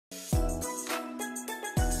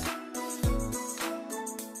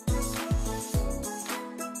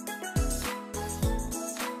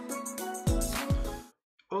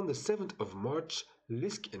the 7th of March,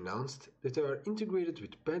 Lisk announced that they are integrated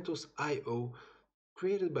with Pantos IO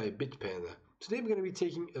created by Bitpanda. Today we're going to be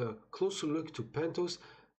taking a closer look to Pantos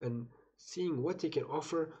and seeing what they can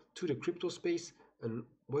offer to the crypto space and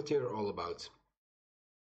what they are all about.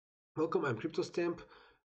 Welcome, I'm CryptoStamp,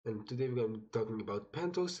 and today we're going to be talking about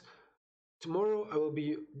Pantos. Tomorrow I will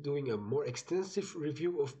be doing a more extensive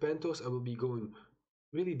review of Pantos. I will be going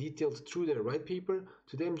really detailed through their white paper.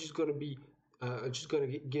 Today I'm just going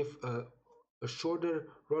to give a shorter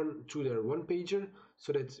run through their one-pager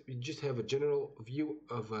so that we just have a general view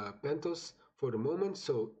of Pantos for the moment.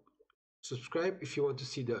 So subscribe if you want to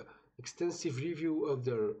see the extensive review of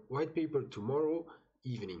their white paper tomorrow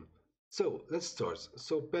evening. So let's start.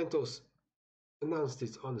 So Pantos announced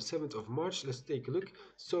this on the 7th of March. Let's take a look.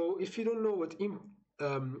 So if you don't know what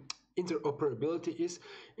interoperability is,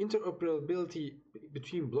 interoperability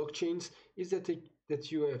between blockchains is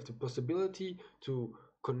that you have the possibility to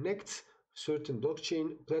connect certain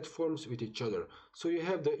blockchain platforms with each other. So you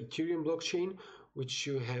have the Ethereum blockchain, which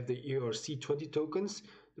you have the ERC20 tokens.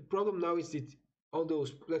 The problem now is that all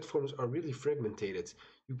those platforms are really fragmented.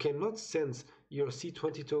 You cannot send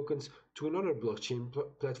ERC20 tokens to another blockchain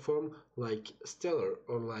platform like Stellar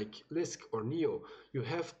or like Lisk or Neo. You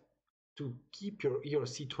have to keep your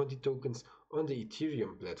ERC20 tokens on the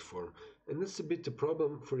Ethereum platform, and that's a bit the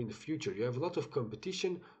problem for in the future. You have a lot of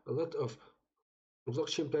competition, a lot of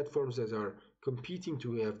blockchain platforms that are competing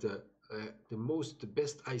to have the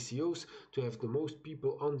best ICOs, to have the most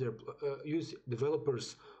people on their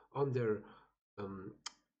developers on their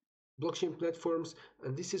blockchain platforms,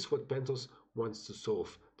 and this is what Pantos wants to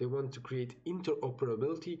solve. They want to create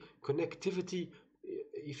interoperability, connectivity,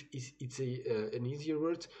 if it's an easier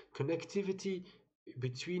word, connectivity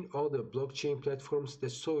between all the blockchain platforms,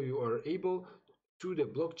 that so you are able through the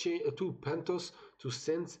blockchain to Pantos to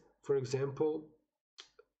send, for example,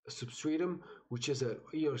 a substratum, which is an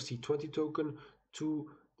ERC20 token, to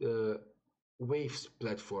the Waves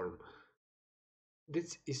platform.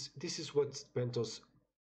 This is what Pantos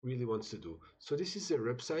really wants to do. So this is their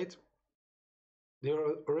website. They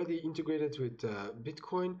are already integrated with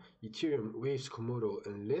Bitcoin, Ethereum, Waves, Komodo,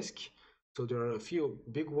 and Lisk. So there are a few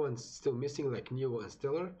big ones still missing, like Neo and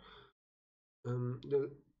Stellar.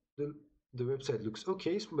 The website looks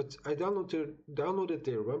okay, but I downloaded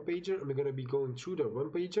their one-pager, and we're going to be going through their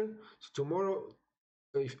one-pager. So tomorrow,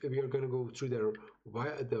 if we are going to go through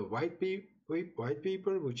the white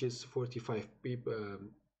paper, which is 45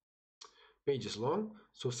 pages long.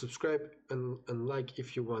 So subscribe and like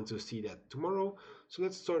if you want to see that tomorrow. So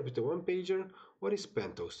let's start with the one-pager. What is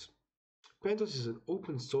Pantos? Pantos is an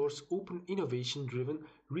open source, open innovation driven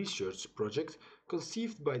research project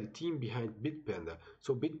conceived by the team behind Bitpanda.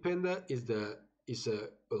 So Bitpanda is a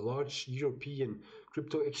large European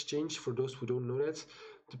crypto exchange, for those who don't know that.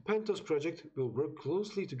 The Pantos project will work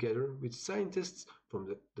closely together with scientists from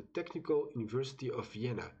the Technical University of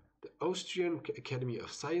Vienna, the Austrian Academy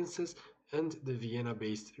of Sciences, and the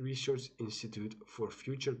Vienna-based Research Institute for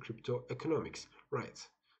Future Crypto Economics. Right.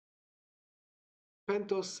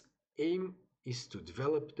 Pantos' aim is to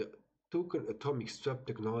develop the token atomic swap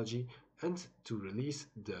technology and to release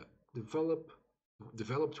the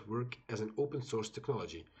developed work as an open source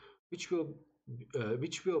technology, which will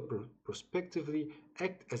prospectively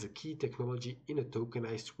act as a key technology in a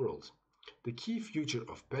tokenized world. The key feature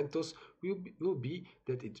of Pantos will be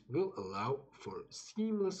that it will allow for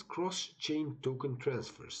seamless cross-chain token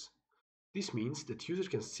transfers. This means that users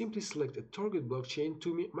can simply select a target blockchain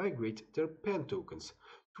to migrate their PAN tokens,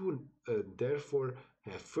 to therefore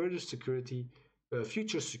have further security,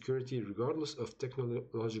 future security regardless of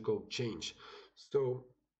technological change. So,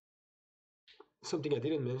 something I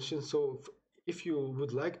didn't mention, so if you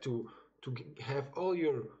would like to have all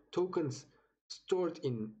your tokens stored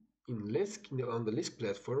in Lisk, on the Lisk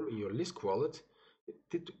platform, in your Lisk wallet,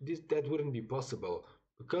 that wouldn't be possible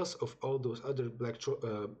because of all those other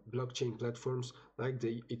blockchain platforms like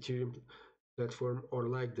the Ethereum platform or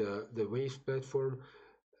like the Waves platform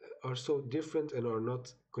are so different and are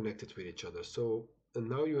not connected with each other. So and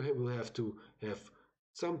now you will have to have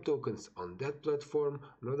some tokens on that platform,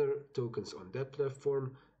 another tokens on that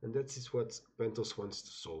platform, and that is what Pantos wants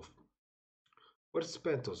to solve. What is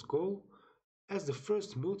Pantos' goal? As the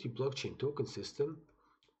first multi-blockchain token system,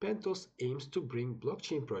 Pantos aims to bring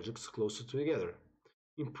blockchain projects closer together,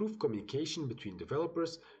 improve communication between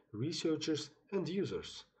developers, researchers, and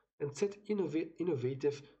users, and set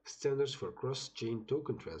innovative standards for cross-chain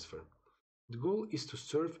token transfer. The goal is to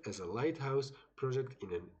serve as a lighthouse project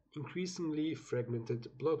in an increasingly fragmented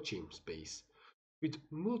blockchain space, with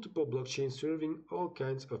multiple blockchains serving all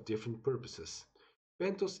kinds of different purposes.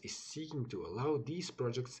 Pantos is seeking to allow these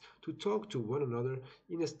projects to talk to one another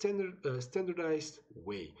in a standardized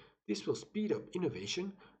way. This will speed up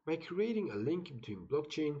innovation by creating a link between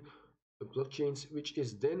blockchains, which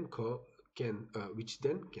then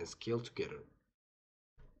can scale together.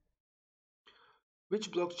 Which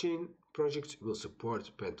blockchain projects will support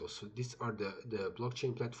Pantos? So these are the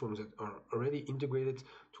blockchain platforms that are already integrated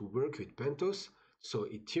to work with Pantos. So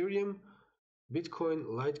Ethereum, Bitcoin,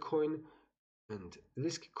 Litecoin, and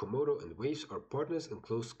Lisk, Komodo, and Waves are partners and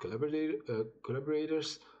close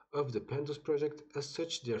collaborators of the Pantos project. As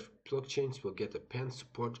such, their blockchains will get a PAN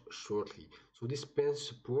support shortly. So this PAN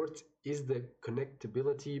support is the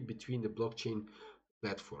connectability between the blockchain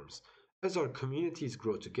platforms. As our communities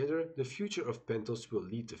grow together, the future of Pantos will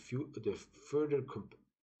lead to further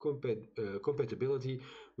compatibility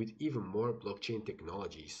with even more blockchain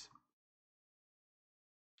technologies.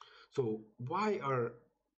 So why are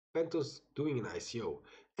Pantos doing an ICO?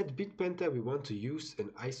 At Bitpanda, we want to use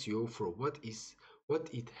an ICO for what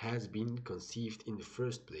it has been conceived in the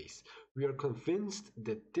first place. We are convinced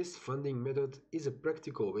that this funding method is a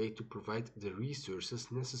practical way to provide the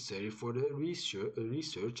resources necessary for the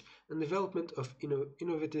research and development of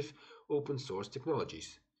innovative open source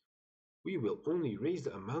technologies. We will only raise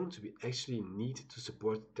the amount we actually need to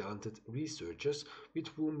support talented researchers with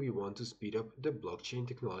whom we want to speed up the blockchain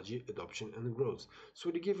technology adoption and growth.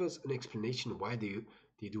 So they give us an explanation why they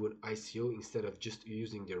do an ICO instead of just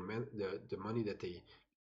using the money that they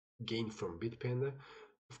gain from Bitpanda.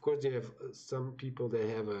 Of course, they have some people that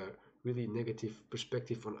have a really negative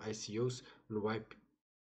perspective on ICOs and why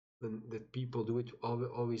that people do it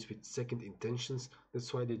always with second intentions.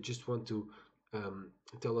 That's why they just want to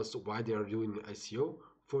tell us why they are doing an ICO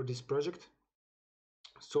for this project.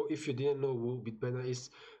 So if you didn't know who Bitpanda is,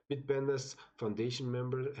 Bitpanda's foundation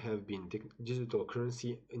members have been digital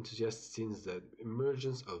currency enthusiasts since the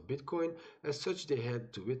emergence of Bitcoin. As such, they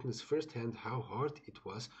had to witness firsthand how hard it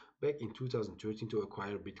was back in 2013 to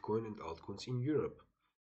acquire Bitcoin and altcoins in Europe.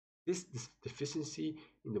 This deficiency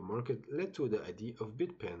in the market led to the idea of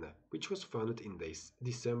Bitpanda, which was founded in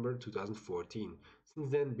December 2014. Since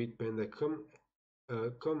then, Bitpanda.com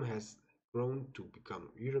has grown to become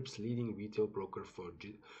Europe's leading retail broker for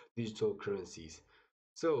digital currencies.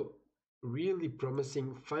 So, really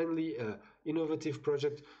promising, finally, innovative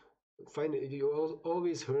project. Finally, you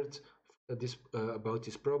always heard about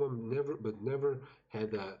this problem, never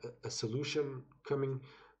had a solution coming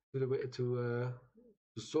to the way to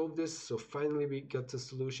solve this. So finally, we got a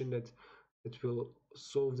solution that will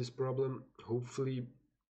solve this problem. Hopefully.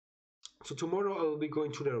 So tomorrow I will be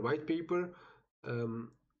going through their white paper.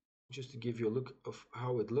 Just to give you a look of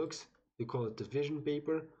how it looks. They call it the vision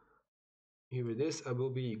paper. Here it is. I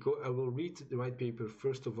will read the white paper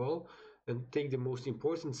first of all and take the most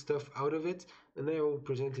important stuff out of it, and then I will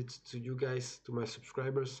present it to you guys, to my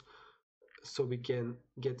subscribers, so we can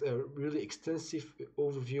get a really extensive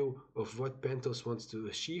overview of what Pantos wants to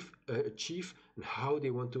achieve and how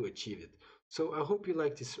they want to achieve it. So I hope you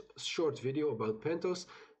like this short video about Pantos,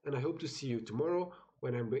 and I hope to see you tomorrow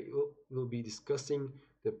when I will be discussing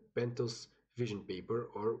the Pantos vision paper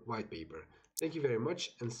or white paper. Thank you very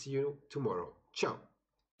much and see you tomorrow. Ciao!